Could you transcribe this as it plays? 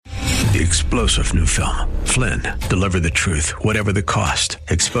The explosive new film, Flynn, deliver the truth, whatever the cost,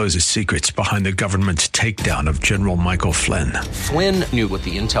 exposes secrets behind the government's takedown of General Michael Flynn. Flynn knew what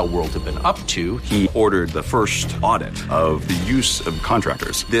the intel world had been up to. He ordered the first audit of the use of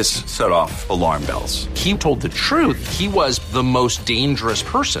contractors. This set off alarm bells. He told the truth. He was the most dangerous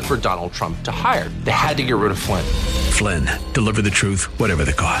person for Donald Trump to hire. They had to get rid of Flynn. Flynn, deliver the truth, whatever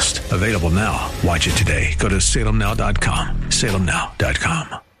the cost. Available now. Watch it today. Go to salemnow.com.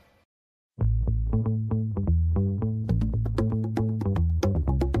 salemnow.com.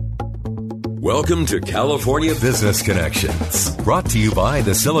 Welcome to California Business Connections, brought to you by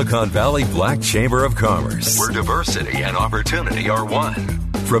the Silicon Valley Black Chamber of Commerce, where diversity and opportunity are one.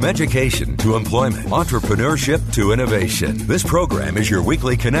 From education to employment, entrepreneurship to innovation, this program is your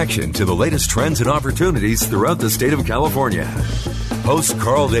weekly connection to the latest trends and opportunities throughout the state of California. Host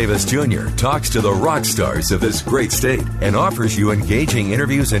Carl Davis Jr. talks to the rock stars of this great state and offers you engaging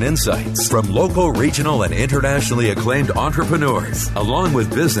interviews and insights from local, regional, and internationally acclaimed entrepreneurs, along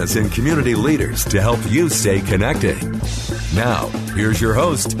with business and community leaders to help you stay connected. Now, here's your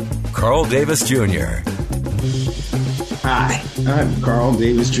host, Carl Davis Jr. Hi, I'm Carl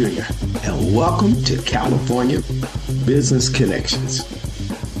Davis Jr., and welcome to California Business Connections.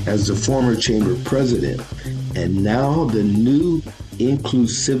 As the former chamber president and now the new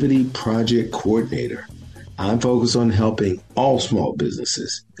Inclusivity Project Coordinator, I'm focused on helping all small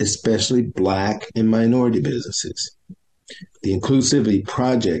businesses, especially Black and minority businesses. The Inclusivity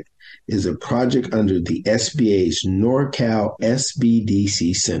Project is a project under the SBA's NorCal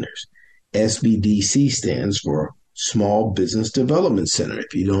SBDC Centers. SBDC stands for Small Business Development Center,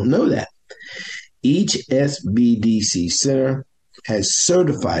 if you don't know that. Each SBDC Center has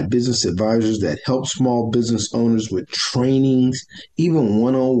certified business advisors that help small business owners with trainings, even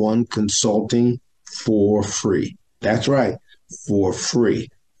one-on-one consulting for free. That's right, for free.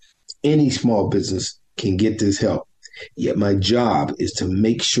 Any small business can get this help. Yet my job is to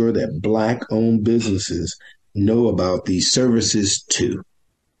make sure that Black-owned businesses know about these services too.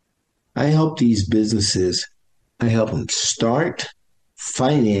 I help these businesses. I help them start,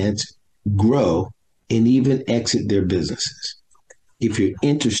 finance, grow, and even exit their businesses. If you're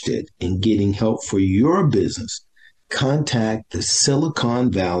interested in getting help for your business, contact the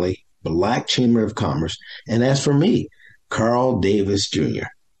Silicon Valley Black Chamber of Commerce and ask for me, Carl Davis Jr.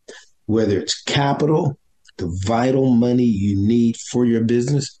 Whether it's capital, the vital money you need for your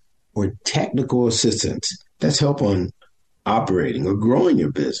business, or technical assistance, that's help on operating or growing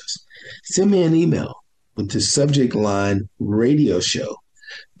your business, send me an email with the subject line radio show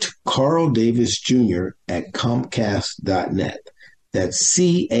to Carl Davis Jr. at Comcast.net. That's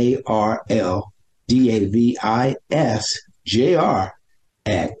CarlDavisJr.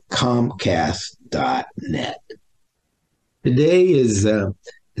 at Comcast.net. Today is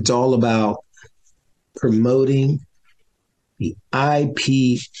it's all about promoting the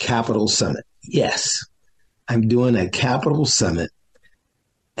IP Capital Summit. Yes, I'm doing a Capital Summit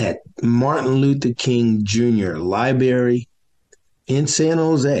at Martin Luther King Jr. Library in San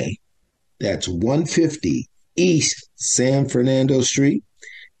Jose. That's 150 East San Fernando Street,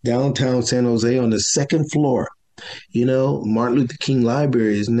 downtown San Jose on the second floor. You know, Martin Luther King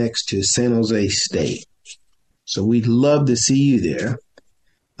Library is next to San Jose State. So we'd love to see you there.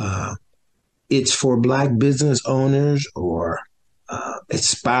 It's for Black business owners or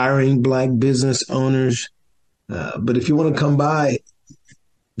aspiring Black business owners. But if you want to come by,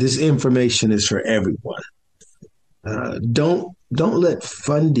 this information is for everyone. Don't let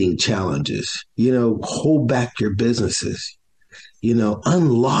funding challenges, hold back your businesses.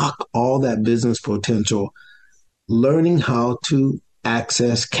 Unlock all that business potential, learning how to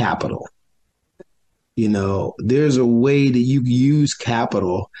access capital. There's a way that you use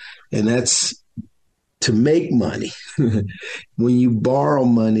capital, and that's to make money. When you borrow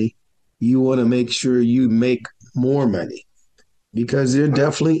money, you want to make sure you make more money because they're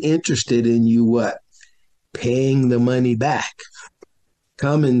definitely interested in you paying the money back.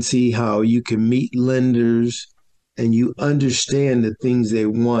 Come and see how you can meet lenders and you understand the things they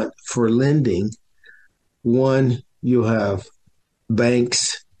want for lending. One, you'll have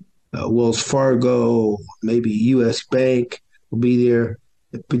banks, Wells Fargo, maybe U.S. Bank will be there,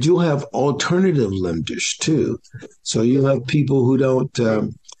 but you'll have alternative lenders too. So you'll have people who don't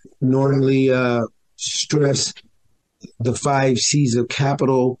normally stress the 5 C's of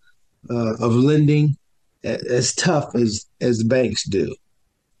capital of lending as tough as the banks do.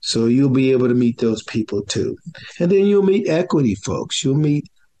 So you'll be able to meet those people too. And then you'll meet equity folks. You'll meet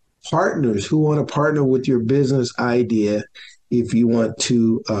partners who want to partner with your business idea if you want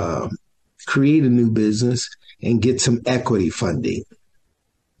to create a new business and get some equity funding.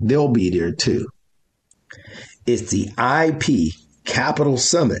 they'll be there too. It's the IP Capital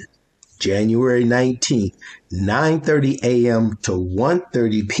Summit, January 19th, 9:30 a.m. to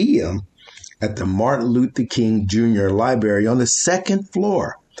 1:30 p.m. at the Martin Luther King Jr. Library on the second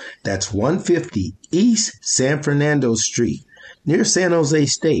floor. That's 150 East San Fernando Street, near San Jose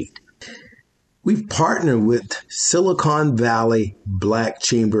State. We've partnered with Silicon Valley Black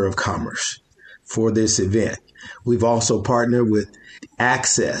Chamber of Commerce for this event. We've also partnered with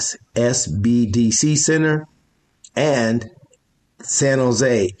Access SBDC Center and San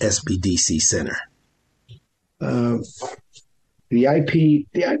Jose SBDC Center. The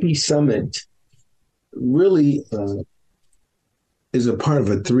IP Summit really is a part of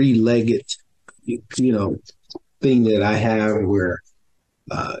a three-legged, thing that I have where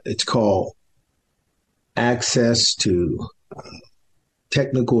it's called access to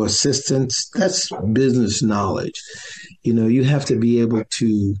technical assistance. That's business knowledge. You have to be able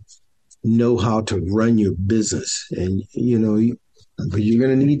to know how to run your business, and but you're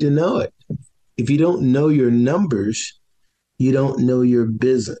going to need to know it. If you don't know your numbers, you don't know your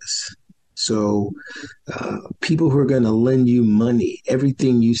business. So people who are going to lend you money,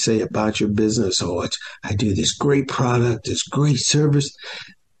 everything you say about your business, I do this great product, this great service,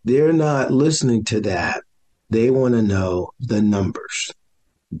 they're not listening to that. They want to know the numbers.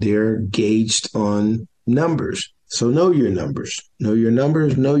 They're gauged on numbers. So know your numbers. Know your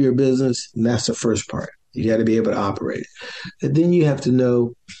numbers, know your business, and that's the first part. You got to be able to operate it. And then you have to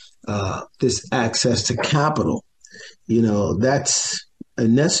know this access to capital. That's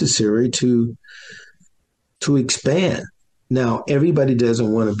necessary to expand. Now, everybody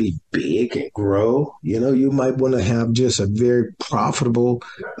doesn't want to be big and grow. You might want to have just a very profitable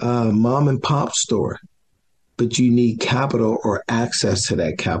mom and pop store, but you need capital or access to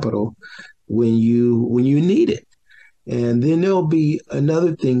that capital when you need it. And then there'll be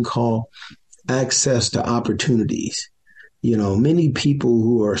another thing called access to opportunities. Many people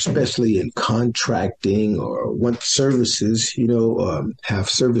who are especially in contracting or want services, have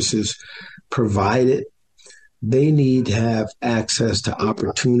services provided, they need to have access to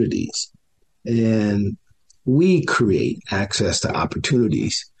opportunities. And we create access to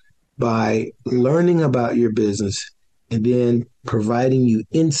opportunities by learning about your business and then providing you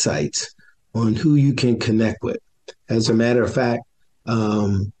insights on who you can connect with. As a matter of fact,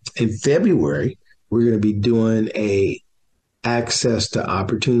 in February, we're going to be doing a access to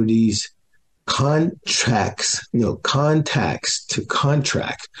opportunities contacts to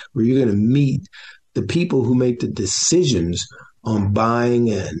contract, where you're going to meet the people who make the decisions on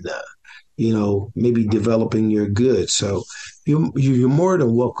buying and, maybe developing your goods. So you're more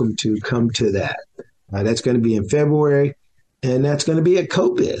than welcome to come to that. That's going to be in February, and that's going to be at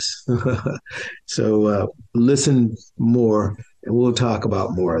CoBiz. So listen more, and we'll talk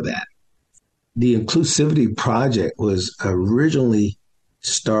about more of that. The Inclusivity Project was originally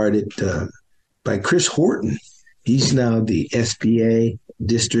started by Chris Horton. He's now the SBA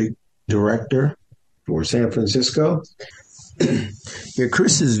District Director for San Francisco.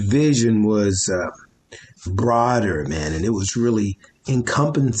 Chris's vision was broader, man, and it was really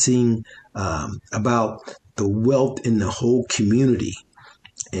encompassing about the wealth in the whole community.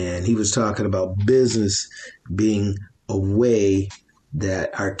 And he was talking about business being a way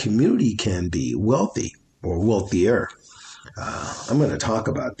that our community can be wealthy or wealthier. I'm going to talk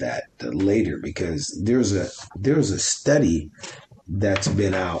about that later, because there's a study that's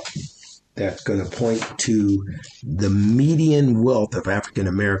been out that's going to point to the median wealth of African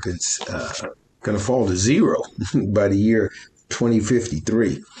Americans going to fall to zero by the year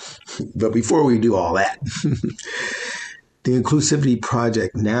 2053. But before we do all that, the Inclusivity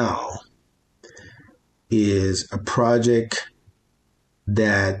Project now is a project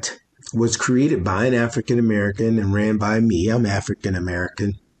that was created by an African American and ran by me. I'm African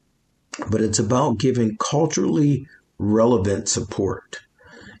American, but it's about giving culturally relevant support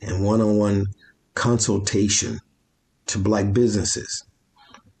and one-on-one consultation to Black businesses.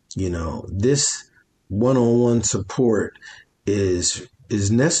 This one-on-one support is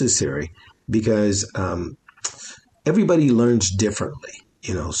necessary because everybody learns differently.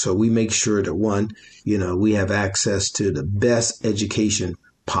 So we make sure that we have access to the best education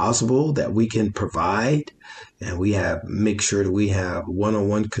possible that we can provide, and make sure that we have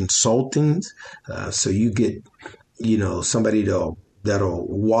one-on-one consulting, so you get, somebody that'll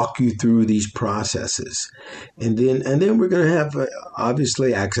walk you through these processes, and then we're going to have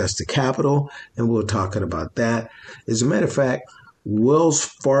obviously access to capital, and we're talking about that. As a matter of fact, Wells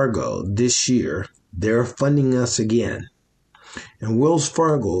Fargo this year, they're funding us again. And Wells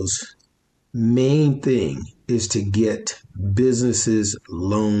Fargo's main thing is to get businesses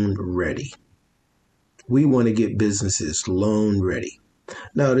loan ready. We want to get businesses loan ready.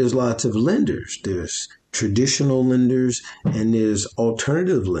 Now, there's lots of lenders. There's traditional lenders and there's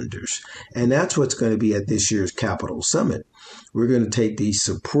alternative lenders. And that's what's going to be at this year's Capital Summit. We're going to take these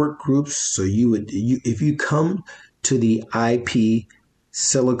support groups. So if you come to the IP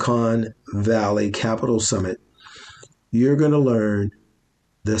Silicon Valley Capital Summit, you're going to learn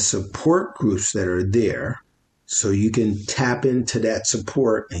the support groups that are there so you can tap into that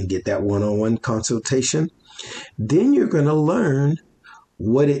support and get that one-on-one consultation. Then you're going to learn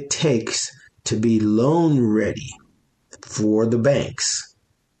what it takes to be loan ready for the banks.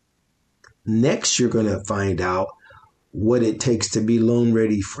 Next, you're going to find out what it takes to be loan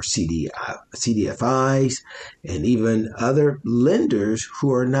ready for CDFIs and even other lenders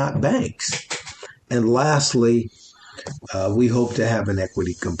who are not banks. And lastly, we hope to have an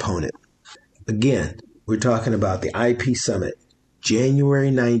equity component. Again, we're talking about the IP Summit,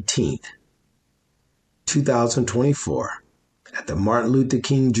 January 19th, 2024. At the Martin Luther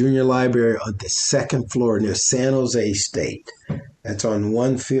King Jr. Library on the second floor near San Jose State. That's on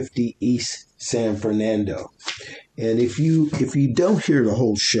 150 East San Fernando. And if you don't hear the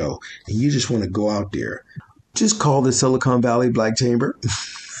whole show and you just want to go out there, just call the Silicon Valley Black Chamber.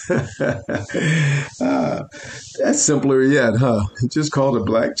 That's simpler yet, huh? Just call the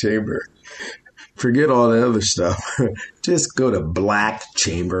Black Chamber. Forget all the other stuff. Just go to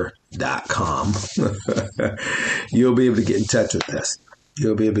blackchamber.com. You'll be able to get in touch with us.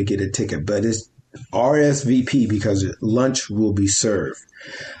 You'll be able to get a ticket, but it's RSVP because lunch will be served.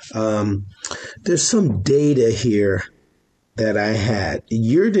 There's some data here that I had.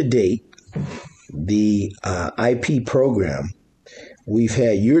 Year to date, the IP program, we've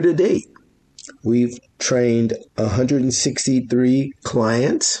had year to date, we've trained 163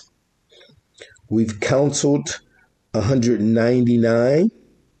 clients. We've counseled 199.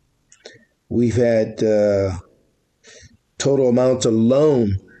 We've had total amounts of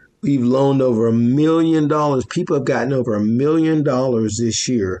loan. We've loaned over $1 million. People have gotten over $1 million this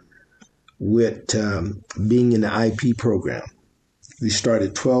year with being in the IP program. We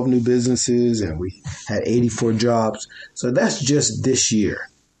started 12 new businesses and we had 84 jobs. So that's just this year.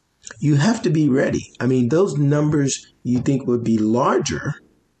 You have to be ready. I mean, those numbers you think would be larger,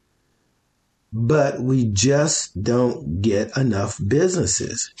 but we just don't get enough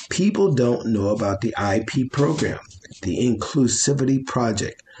businesses. People don't know about the IP program, the Inclusivity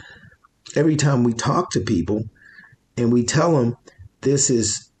Project. Every time we talk to people and we tell them this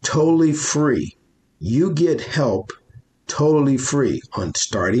is totally free, you get help totally free on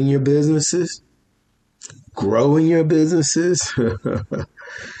starting your businesses, growing your businesses,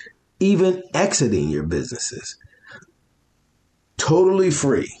 even exiting your businesses. Totally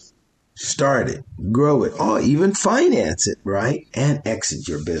free. Start it, grow it, or even finance it, right? And exit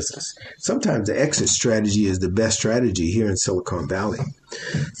your business. Sometimes the exit strategy is the best strategy here in Silicon Valley.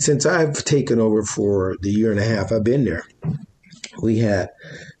 Since I've taken over for the year and a half I've been there, we had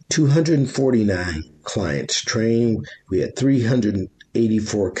 249 clients trained. We had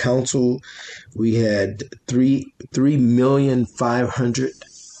 384 counsel. We had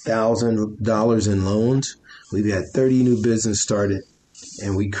 $3,500,000 in loans. We've had 30 new business started,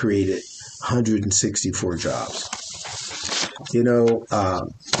 and we created 164 jobs.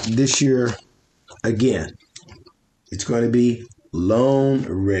 This year, again, it's going to be loan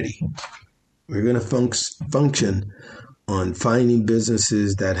ready. We're going to function on finding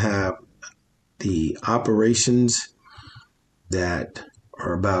businesses that have the operations that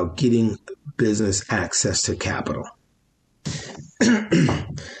are about getting business access to capital.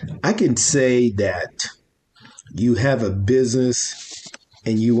 I can say that you have a business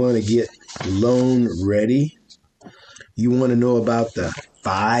and you want to get loan ready. You want to know about the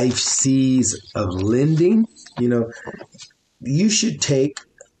 5 C's of lending. You should take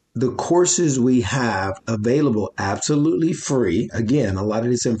the courses we have available absolutely free. Again, a lot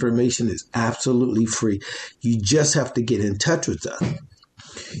of this information is absolutely free. You just have to get in touch with us.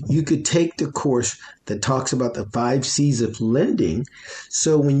 You could take the course that talks about the 5 C's of lending.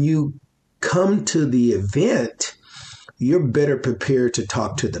 So when you come to the event, you're better prepared to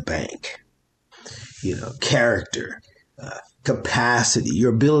talk to the bank. Character, capacity,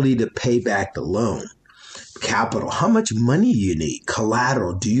 your ability to pay back the loan, capital, how much money you need,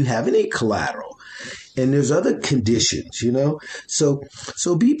 collateral, do you have any collateral? And there's other conditions, So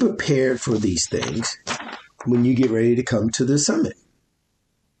be prepared for these things when you get ready to come to the summit.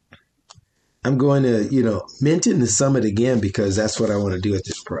 I'm going to, mention the summit again because that's what I want to do at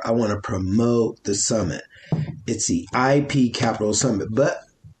this. I want to promote the summit. It's the IP Capital Summit, but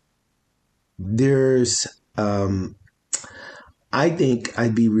there's I think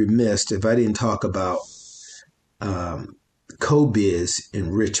I'd be remiss if I didn't talk about CoBiz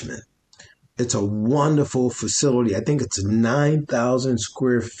in Richmond. It's a wonderful facility. I think it's 9,000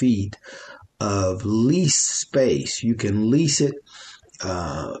 square feet of leased space. You can lease it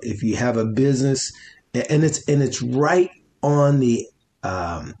if you have a business, and it's right on the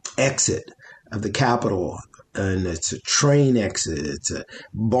exit of the Capitol, and it's a train exit. It's a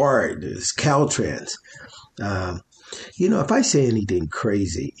BART. It's Caltrans. If I say anything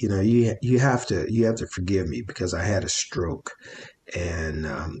crazy, you have to forgive me, because I had a stroke, and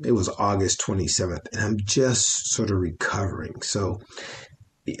it was August 27th, and I'm just sort of recovering. So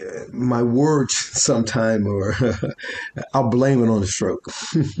my words sometime, or I'll blame it on the stroke.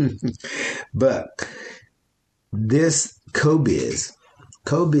 But this CoBiz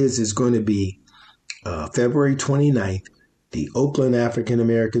is going to be February 29th. The Oakland African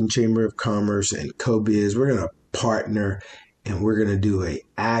American Chamber of Commerce and CoBiz, we're going to partner, and we're going to do a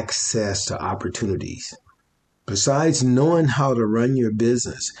access to opportunities. Besides knowing how to run your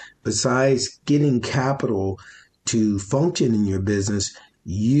business, besides getting capital to function in your business,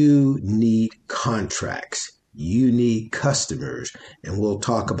 you need contracts. You need customers, and we'll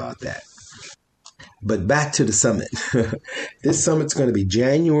talk about that. But back to the summit. This summit's going to be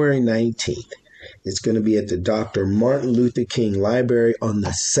January 19th. It's going to be at the Dr. Martin Luther King Library on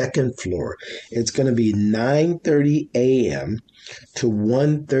the second floor. It's going to be 9:30 a.m. to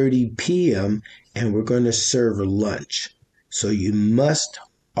 1:30 p.m., and we're going to serve lunch. So you must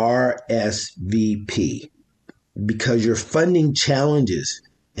RSVP, because your funding challenges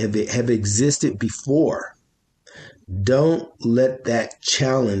have existed before. Don't let that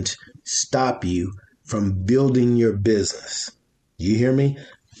challenge stop you from building your business. You hear me?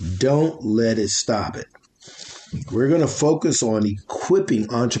 Don't let it stop it. We're going to focus on equipping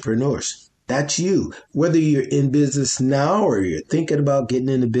entrepreneurs. That's you. Whether you're in business now or you're thinking about getting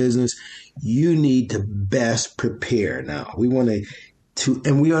into business, you need to best prepare now. We want to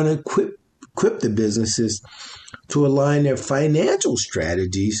equip the businesses to align their financial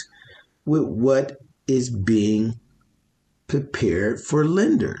strategies with what is being prepared for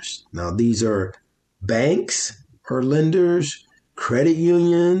lenders. Now, these are banks or lenders, credit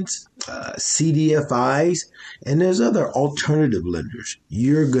unions, CDFIs, and there's other alternative lenders.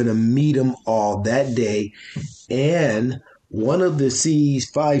 You're going to meet them all that day. And one of the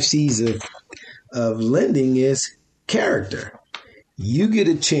five C's of lending is character. You get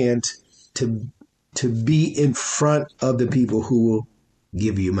a chance to be in front of the people who will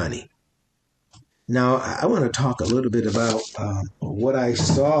give you money. Now, I want to talk a little bit about what I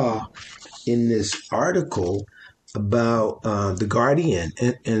saw in this article about The Guardian,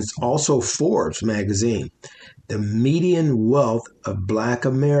 and it's also Forbes magazine. The median wealth of Black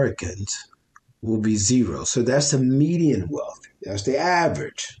Americans will be zero. So that's the median wealth. That's the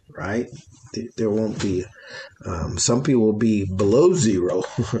average, right? There won't be, some people will be below zero,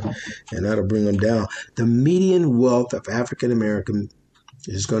 and that'll bring them down. The median wealth of African American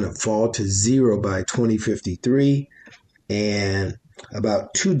is going to fall to zero by 2053, and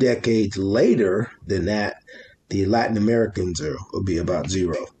about 2 decades later than that, the Latin Americans will be about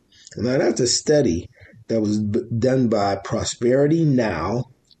zero. Now, that's a study that was done by Prosperity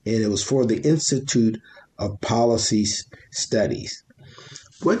Now, and it was for the Institute of Policy Studies.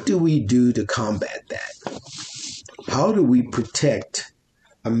 What do we do to combat that? How do we protect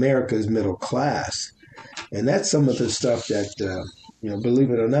America's middle class? And that's some of the stuff that,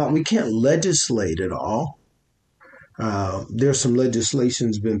 believe it or not, we can't legislate it all. There's some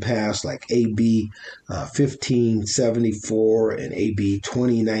legislation's been passed, like AB 1574 and AB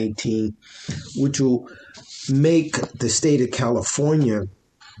 2019, which will make the state of California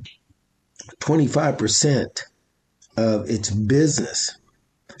 25% of its business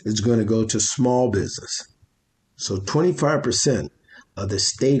is going to go to small business. So 25% of the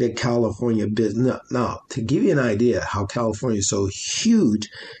state of California business. Now, to give you an idea how California is so huge,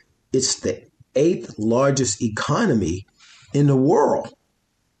 it's the 8th largest economy in the world.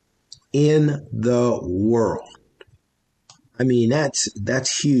 In the world. I mean,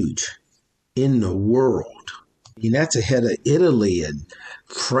 that's huge. In the world. I mean, that's ahead of Italy and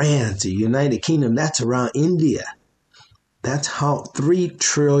France, the United Kingdom. That's around India. That's how $3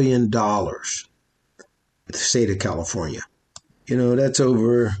 trillion, the state of California. That's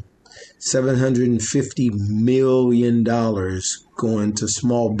over $750 million going to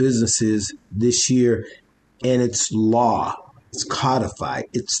small businesses this year. And it's law. It's codified.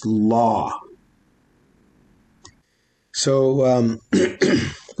 It's law. So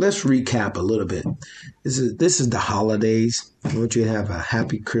let's recap a little bit. This is the holidays. I want you to have a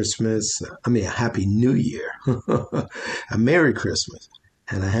happy Christmas. A happy New Year, a Merry Christmas,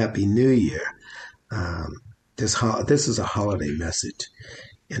 and a Happy New Year. This is a holiday message,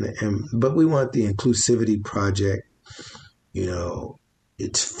 but we want the Inclusivity Project.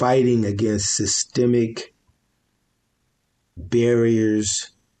 It's fighting against systemic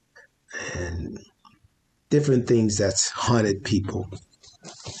barriers and different things that's haunted people,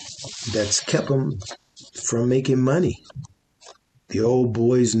 that's kept them from making money. The Old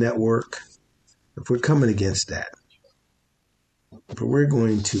Boys Network, if we're coming against that. But we're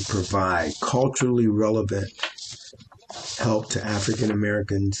going to provide culturally relevant help to African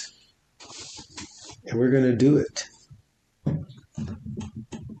Americans, and we're going to do it.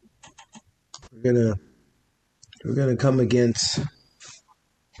 We're going to come against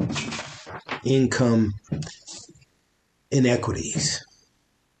income inequities.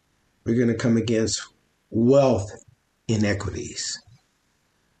 We're going to come against wealth inequities.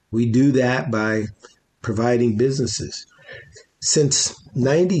 We do that by providing businesses. Since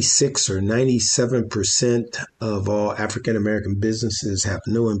 96 or 97% of all African American businesses have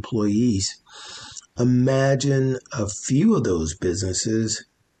no employees, imagine a few of those businesses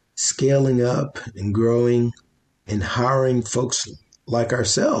scaling up and growing and hiring folks like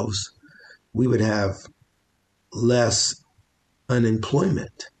ourselves. We would have less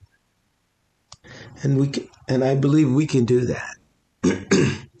unemployment. And I believe we can do that.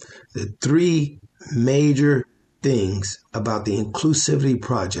 The three major things about the Inclusivity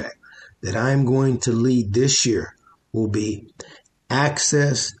Project that I'm going to lead this year will be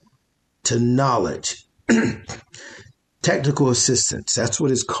access to knowledge, technical assistance. That's what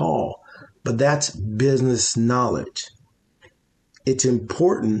it's called, but that's business knowledge. It's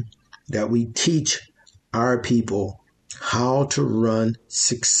important that we teach our people how to run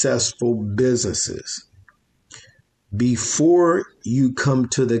successful businesses. Before you come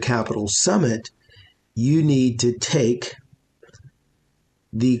to the Capital Summit, you need to take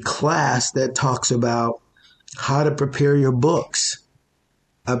the class that talks about how to prepare your books,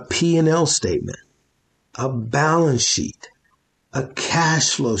 a P&L statement, a balance sheet, a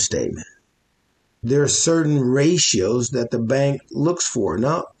cash flow statement. There are certain ratios that the bank looks for.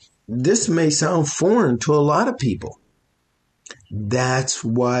 Now, this may sound foreign to a lot of people. That's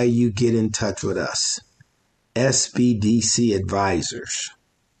why you get in touch with us, SBDC Advisors,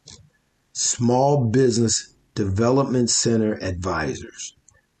 Small Business Development Center Advisors.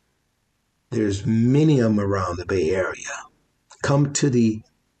 There's many of them around the Bay Area. Come to the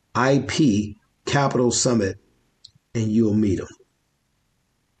IP Capital Summit and you'll meet them.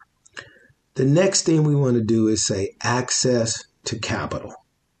 The next thing we want to do is say access to capital.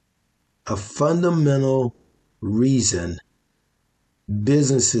 A fundamental reason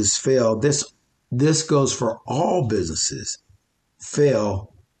businesses fail, this goes for all businesses,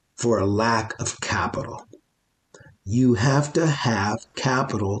 fail for a lack of capital. You have to have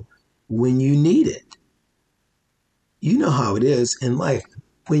capital when you need it. You know how it is in life.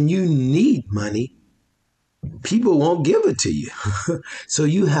 When you need money, people won't give it to you. So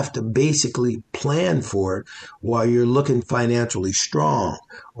you have to basically plan for it while you're looking financially strong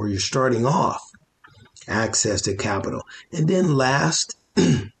or you're starting off. Access to capital. And then last,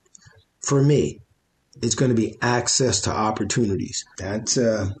 for me, it's going to be access to opportunities. That's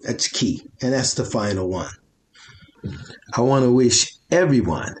key. And that's the final one. I want to wish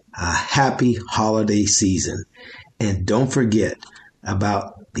everyone a happy holiday season. And don't forget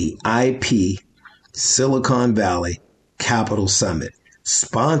about the IP Silicon Valley Capital Summit,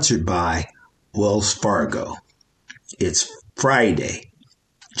 sponsored by Wells Fargo. It's Friday,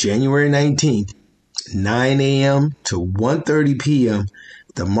 January 19th, 9 a.m. to 1:30 p.m.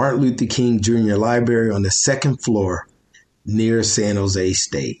 the Martin Luther King Jr. Library on the second floor near San Jose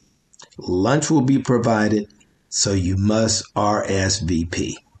State. Lunch will be provided, so you must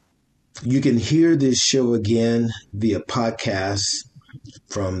RSVP. You can hear this show again via podcast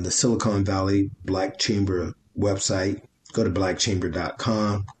from the Silicon Valley Black Chamber website. Go to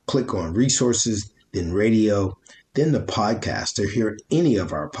blackchamber.com, click on resources, then radio, then the podcast to hear any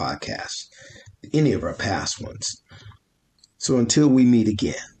of our podcasts, any of our past ones. So until we meet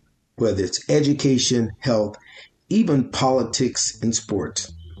again, whether it's education, health, even politics and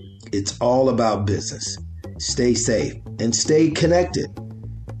sports, it's all about business. Stay safe and stay connected.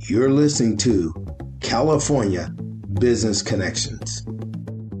 You're listening to California Business Connections.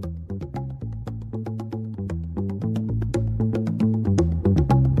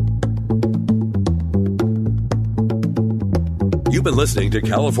 You've been listening to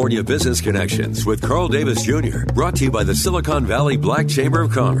California Business Connections with Carl Davis Jr., brought to you by the Silicon Valley Black Chamber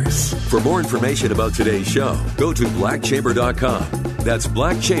of Commerce. For more information about today's show, go to blackchamber.com. That's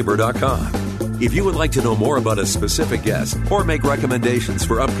blackchamber.com. If you would like to know more about a specific guest or make recommendations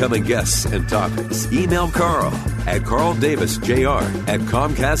for upcoming guests and topics, email Carl at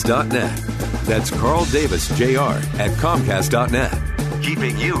carldavisjr@comcast.net. That's carldavisjr@comcast.net.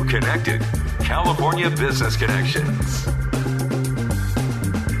 Keeping you connected. California Business Connections.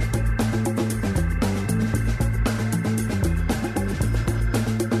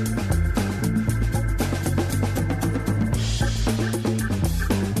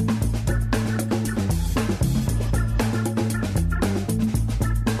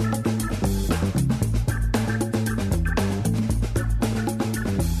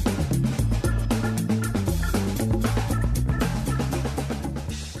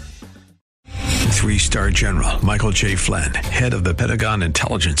 Three-star General Michael J. Flynn, head of the Pentagon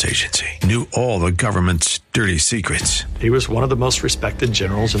Intelligence Agency, knew all the government's dirty secrets. He was one of the most respected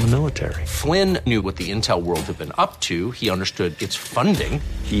generals in the military. Flynn knew what the intel world had been up to. He understood its funding.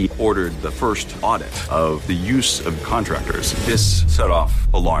 He ordered the first audit of the use of contractors. This set off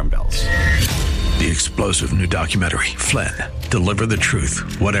alarm bells. The explosive new documentary, Flynn, Deliver the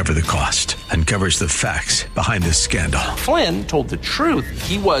Truth, Whatever the Cost, uncovers the facts behind this scandal. Flynn told the truth.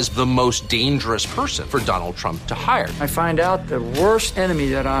 He was the most dangerous person for Donald Trump to hire. I find out the worst enemy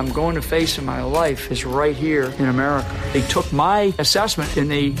that I'm going to face in my life is right here in America. They took my assessment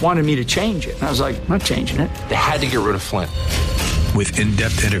and they wanted me to change it. And I was like, I'm not changing it. They had to get rid of Flynn. With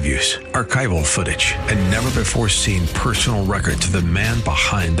in-depth interviews, archival footage, and never-before-seen personal records of the man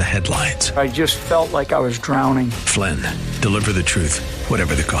behind the headlines. I just felt like I was drowning. Flynn, Deliver the Truth,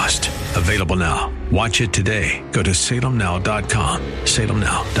 Whatever the Cost. Available now. Watch it today. Go to salemnow.com.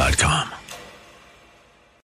 salemnow.com.